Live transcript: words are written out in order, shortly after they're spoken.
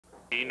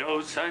Ain't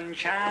no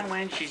sunshine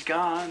when she's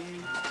gone.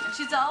 And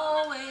she's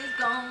always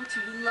gone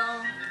too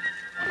long.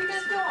 Where are you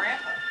guys going?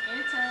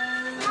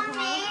 Anytime.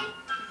 Mommy,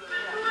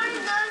 who are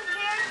those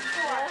bears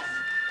for?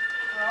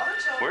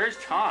 Where's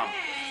Tom?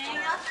 Hey,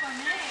 that's for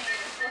me.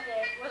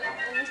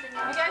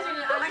 You guys are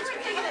aren't you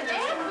taking a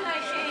nap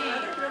tonight,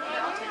 Shane?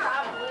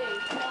 Probably.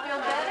 Feel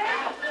better?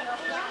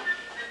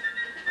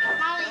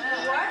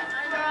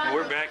 Molly,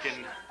 We're back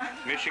in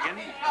Michigan.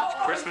 It's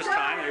Christmas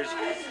time. There's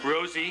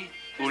Rosie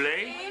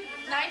Oulet.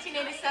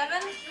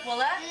 1987.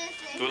 Willette.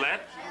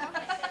 Ouellette.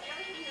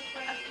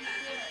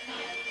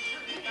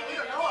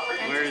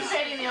 Where's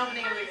Anticipating the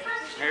opening of the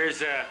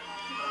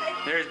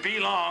there's B.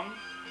 Long.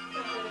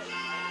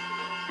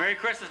 Merry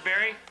Christmas,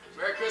 Barry.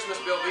 Merry Christmas,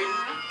 Bill Beaton.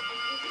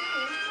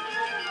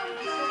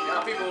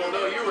 Now people will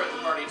know you were at the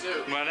party,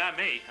 too. Well, not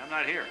me. I'm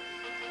not here.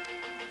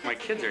 My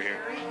kids are here.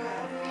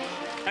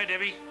 Hi,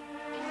 Debbie.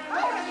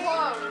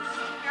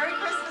 Merry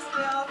Christmas,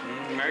 Bill.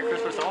 Merry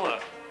Christmas, all the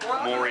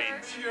Maureen.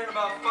 Here in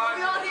about We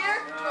all here?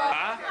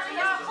 Huh?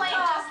 The plane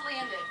just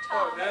landed.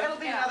 Oh, man. It'll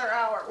be another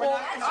hour. Well,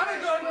 I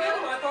didn't go and get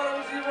him. I thought I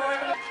was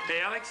arriving.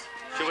 Hey, Alex.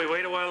 Should we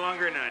wait a while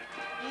longer or not?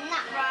 no.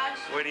 Raj.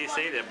 Why do you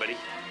say that, buddy?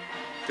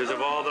 Because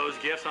of all those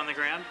gifts on the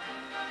ground?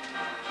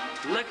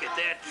 Look at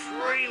that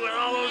tree with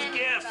all those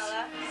gifts.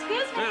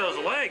 Excuse Look at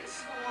those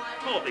legs.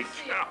 Holy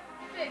cow.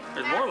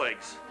 There's more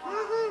legs.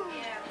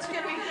 It's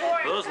gonna be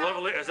boring. Are those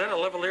lavalier? Is that a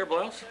lavalier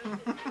blouse?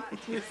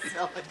 You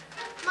silly.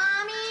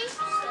 Mommy,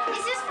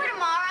 is this for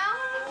tomorrow?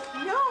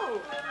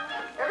 No.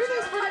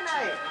 Everything's for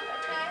tonight.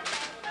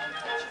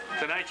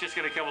 Tonight's just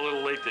going to come a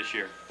little late this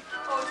year.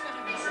 Oh, it's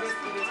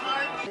gonna be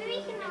hard.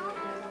 Maybe you know.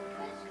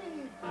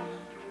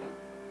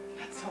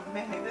 That's so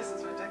many. This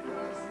is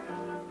ridiculous.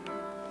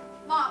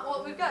 Mom,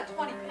 well, we've got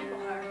 20 people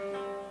here.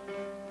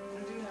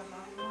 I do have my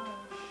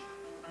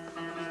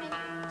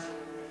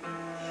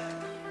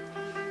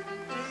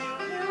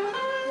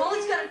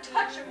Molly's gotta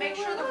touch it, make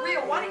sure they're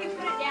real. Why don't you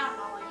put it down,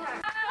 Molly?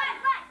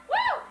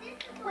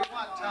 We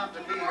want Tom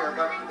to be here,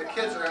 but the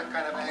kids are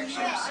kind of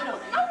anxious. No,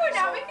 we're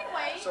not. We can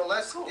wait. So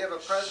let's give a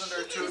present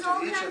or two to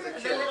each of the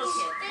kids.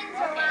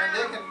 And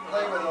they can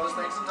play with those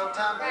things until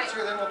Tom gets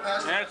here, then we'll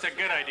pass them. That's a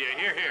good idea.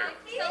 Here, here.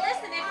 So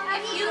listen, if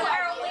you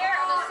are aware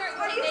of a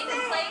certain thing they can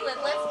play with,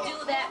 let's do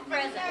that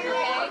present,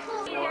 okay?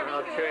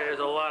 I'll tell you,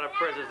 there's a lot of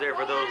presents there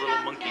for those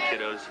little monkey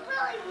kiddos.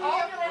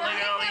 Look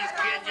at all these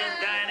kids just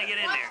dying to get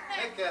in there.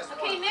 Hey, guess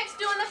what? Okay, Nick's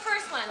doing the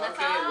first one. That's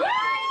Okay, all. look.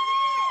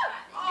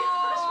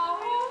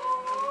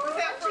 Who's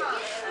that from?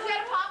 Is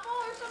that a popple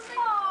or something?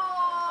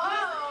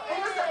 Who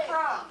is it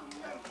from?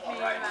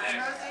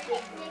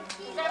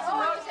 That's a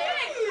rose.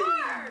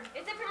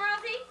 Is it from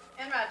Rosie?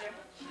 And Roger.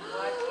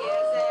 What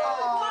is it?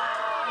 Oh,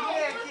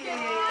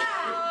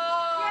 Nikki.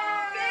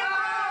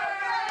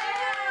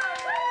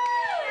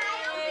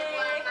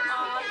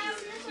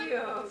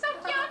 So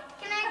cute.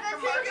 Can I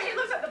go Look, see? he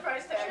looks at the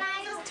price tag. Can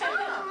I go see?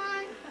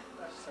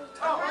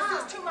 Oh, this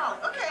is to Molly.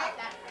 Okay.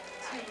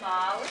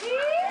 Molly.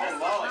 Oh,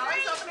 Molly.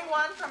 Molly's opening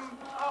one from,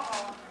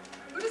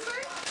 who does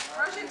it?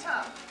 Rosie and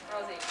Tom.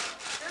 Rosie.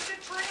 There's a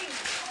tree.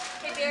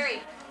 Hey, Barry,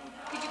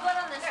 could you go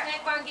on the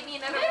snack bar and give me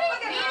another one?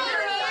 Look at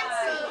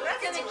Nancy.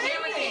 It's in the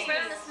camera case,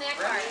 right on the snack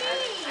bar.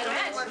 I don't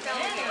have work down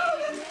here.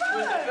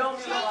 Was the film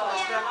step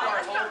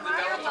car holding the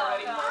bells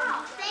already?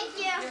 Thank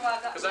you. You're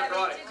welcome. Because I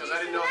brought it, because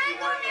I didn't know if you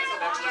wanted to get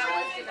an extra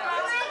roll. Can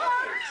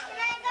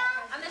I go?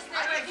 On the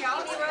snack bar, can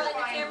you give me a roll in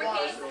the camera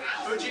case?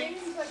 Fuji?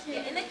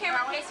 Yeah, in the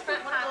camera case,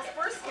 front One of pocket. those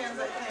first skins,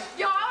 I think.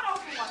 Yo, I would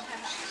open one.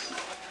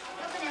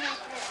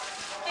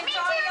 Hey,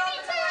 Johnny,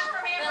 open the one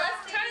for me. Now,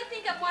 let's try to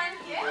think of one.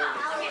 Yeah.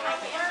 Okay, wait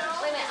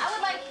a minute. I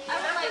would like,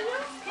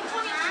 can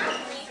Tony open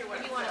for me? Or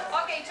do you want to?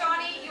 Okay,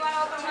 Johnny, you want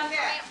to open one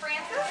for Aunt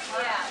Frances?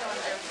 Yeah.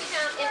 Let's see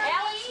now. And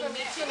Alex for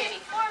me too, maybe.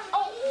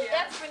 Oh,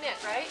 that's for Nick,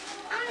 right?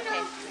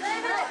 Okay. I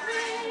know.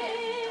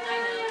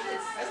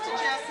 Mr.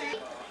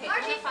 Jesse. Okay,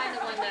 let me find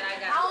the one that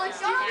I got. Alex,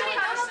 don't Alex. get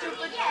how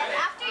stupid.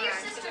 After your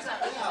sister's up.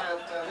 Yeah,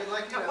 but we'd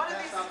like you to One of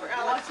pass these out for the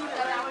Alex.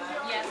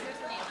 Yes, there's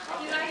the name.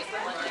 You want to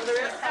get one?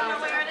 There is. I know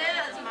where it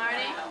is,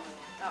 Marty.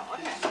 Oh,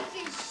 okay.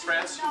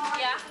 France?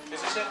 Yeah. Is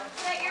this it?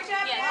 Is that your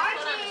job? Yeah.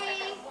 Hold on a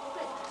second.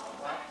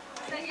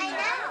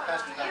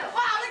 Pass it down.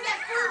 Wow, look at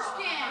that first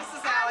skin. This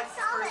is Alex's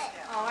first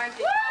skin. Oh, aren't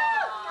they?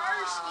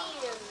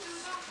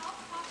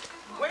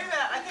 Wait a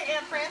minute. I think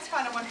Aunt France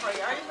found one for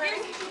you. Are you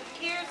ready?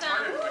 Here's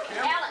Alex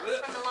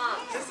from the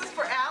lawn. This is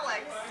for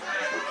Alex.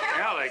 Don't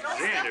step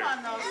Alexander.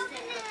 on those.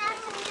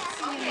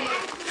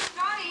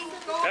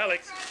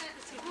 Alex,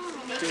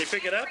 can you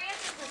pick it up?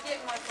 See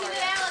what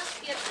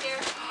Alex gets here.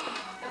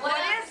 And what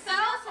is so?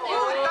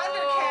 Ooh,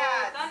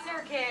 Thundercats.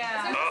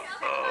 Thundercat.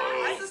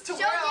 Uh-oh. This is to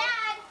Show Will.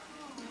 Dad.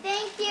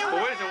 Thank you.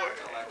 Well, what is it?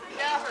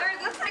 There,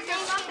 looks like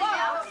there's something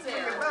else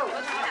there.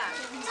 What's that?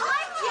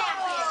 Life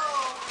jacket.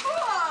 Cool.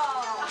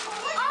 Oh,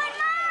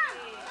 Mom.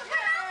 Look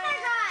what else I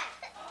got.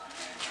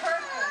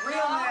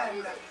 Real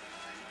men.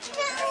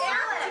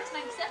 Alex.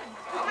 697.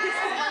 This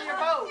is on your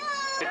boat.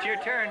 It's your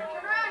turn.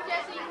 Turn around,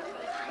 Jesse.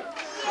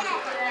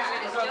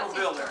 There's Uncle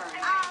Bill there.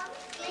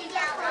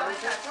 Yellow.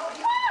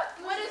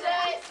 What is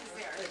that?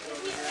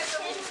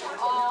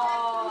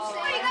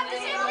 Oh.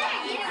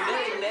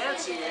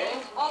 fancy, eh?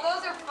 Oh,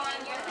 those are fun.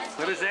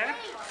 What is that?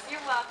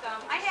 You're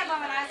welcome. I have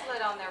lemonade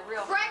slid on there,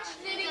 real. French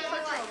knitting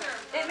cookies.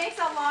 It makes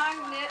a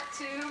long knit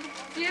tube.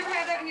 Do you ever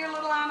have that when you're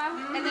little, Anna?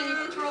 And then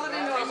you twirl it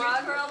into a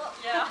rug?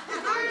 Yeah.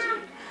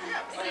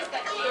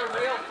 They're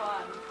real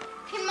fun.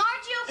 Can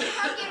Margie open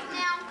her gift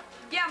now?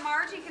 Yeah,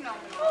 Margie can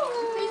open it.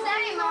 Who's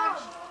that, Marge?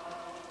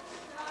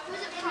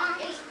 Who's it from?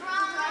 It's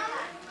from...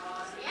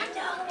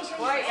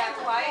 Boy, it got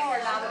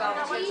quieter now that all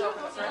the kids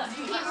open the presents.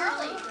 Came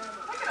early.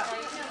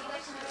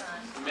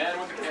 Man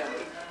with the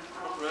camera.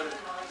 Ready.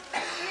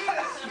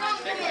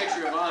 Take a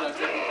picture of Anna.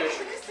 Take a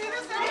picture.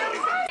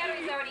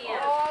 Battery's already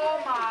in. Oh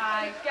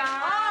my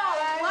God.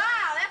 Oh,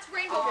 wow, that's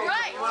rainbow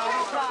bright. No,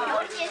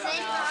 it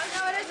isn't.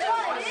 No, it isn't.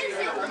 Oh, it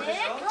isn't, Nick.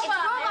 It's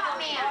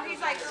Robot Man. Oh, he's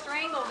like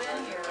strangled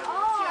in here.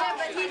 Oh. Yeah,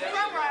 but he's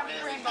from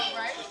Rainbow,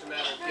 right? Just a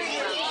matter of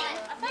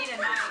Need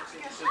a knife.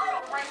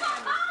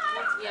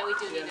 Yeah, we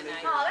do need a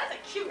knife. Oh, that's a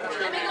cute one.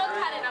 Let me go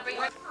cut it. I'll bring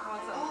it.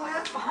 Oh,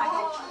 that's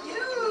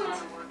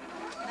cute.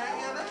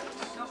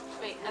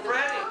 Wait,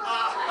 Freddie!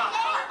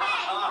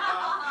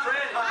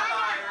 Freddie!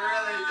 I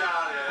really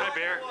doubt it. Hi,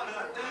 Bear.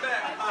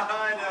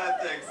 I don't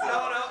think so.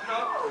 No, no, no.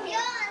 He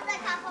owns a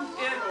couple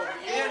more.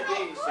 In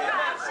these.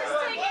 just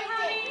take it,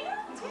 honey.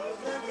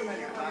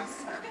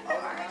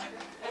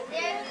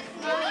 There's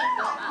Mommy.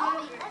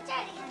 Mommy. That's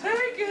already.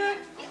 Very good.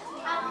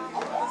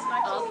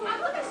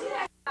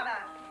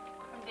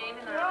 From Dave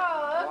and I.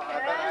 Oh, I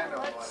bet I know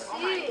what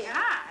it is.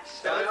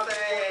 gosh. Don't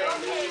say.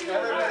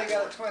 Everybody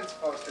got a twins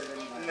poster,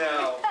 didn't they?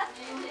 No.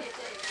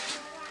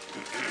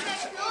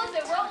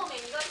 They're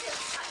rolling. Go to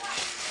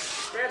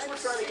Grant's we're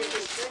trying to get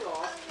this thing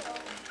off.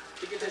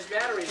 To get this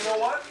battery. You know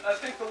what? I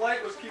think the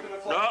light was keeping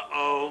it flat.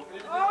 Uh-oh.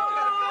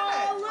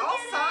 Oh, look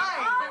at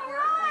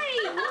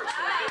it.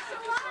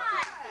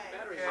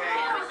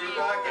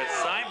 It's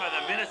signed by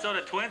the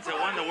Minnesota Twins that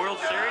won the World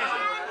Series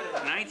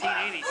in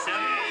 1987.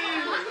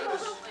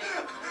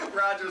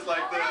 Roger's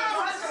like this. Yeah,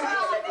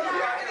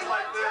 he's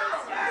like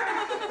this.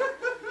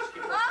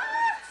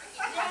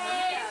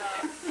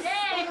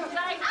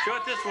 Show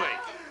it this way.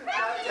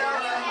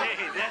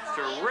 Hey, that's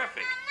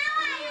terrific.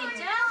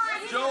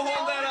 Joe,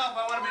 hold that up.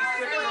 I want to be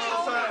sick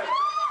all the time.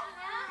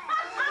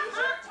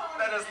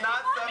 That is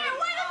not 7.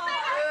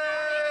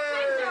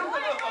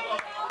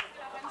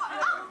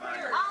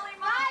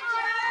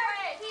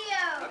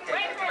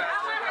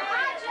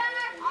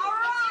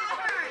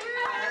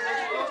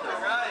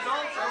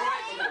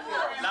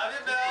 Love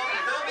you, Bill.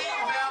 Bill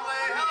Beaton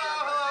family. Hello,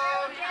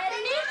 hello.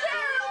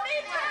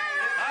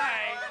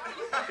 Hi.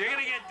 You're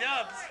gonna get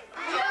dubs.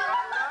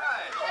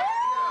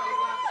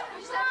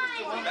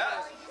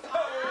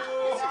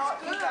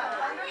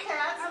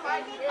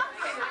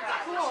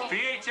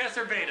 VHS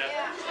or beta?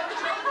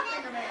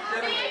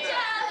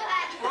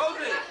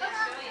 Rosie!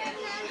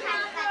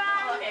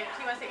 Okay,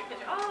 she wants to take a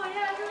picture. Oh,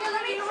 yeah.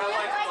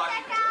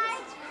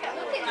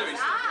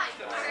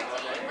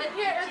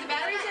 Here, are the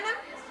batteries in them?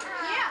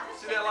 Yeah.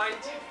 See that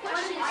light?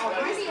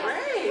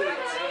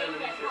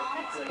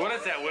 What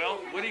is that, Will?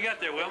 What do you got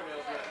there, Will?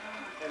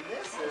 And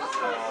this is,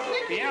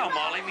 Meow,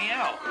 Molly,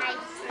 meow.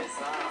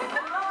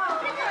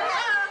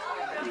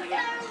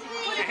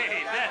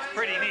 Hey, that's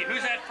pretty neat.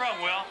 Who's that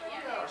from, Will?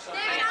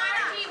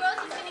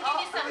 Rosie's gonna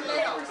give you some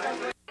little.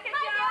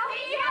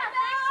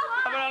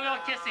 How about a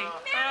little kissy? A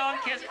little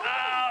kiss.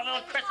 Oh,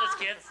 little Christmas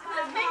kids.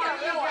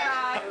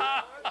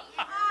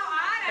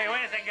 Hey,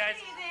 wait a second,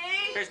 guys.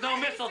 There's no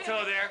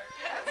mistletoe there.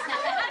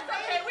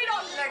 Okay, we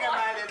don't Look at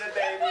my little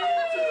baby.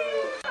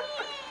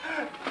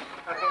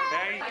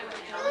 Hey.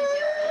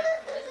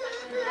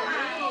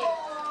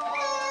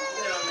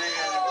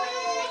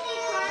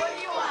 What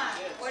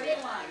do you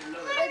want?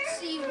 Let's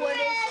see what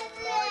is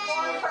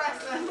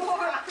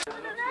More.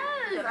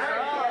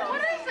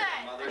 What is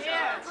that?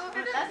 Yeah.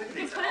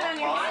 You put it on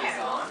your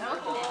hand. Oh.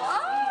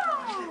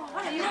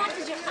 you want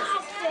to do?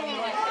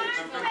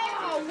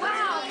 Oh,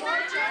 wow.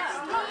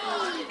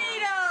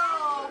 Neato.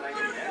 I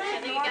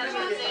think you gotta go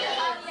there.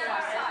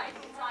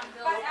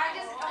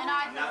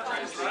 Not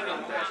trying to stand on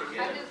that.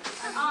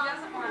 Oh,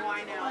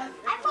 I know.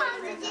 I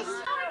found this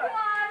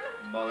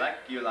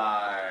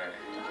Molecular.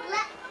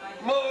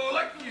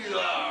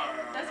 Molecular!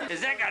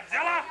 Is that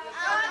Godzilla?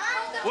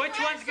 Which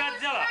one's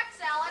Godzilla? Rex,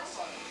 Alex.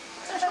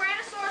 It's a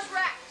Tyrannosaurus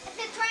Rex. It's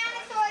a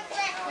Tyrannosaurus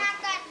Rex, not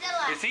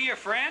Godzilla. Is he your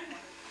friend?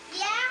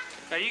 Yeah?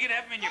 Are you gonna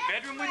have him in your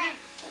bedroom with you?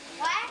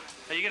 What?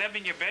 Are you gonna have him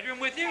in your bedroom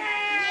with you?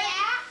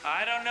 Yeah?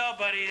 I don't know,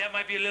 buddy. That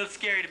might be a little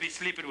scary to be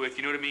sleeping with.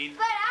 You know what I mean?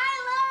 But I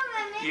love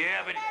him.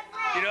 Yeah, but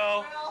you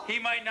know, he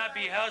might not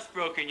be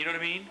housebroken. You know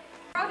what I mean?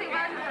 Rosie,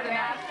 where's for the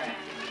master?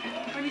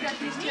 When you got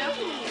these two?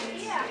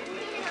 Yeah.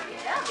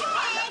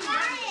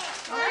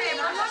 Okay,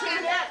 I'm looking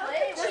at that.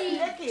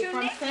 Nicky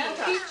from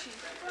Santa. This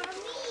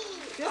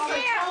is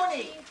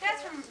Tony.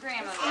 That's from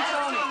Grandma.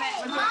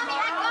 Mommy,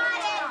 I got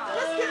it.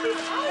 Let's get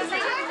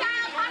these.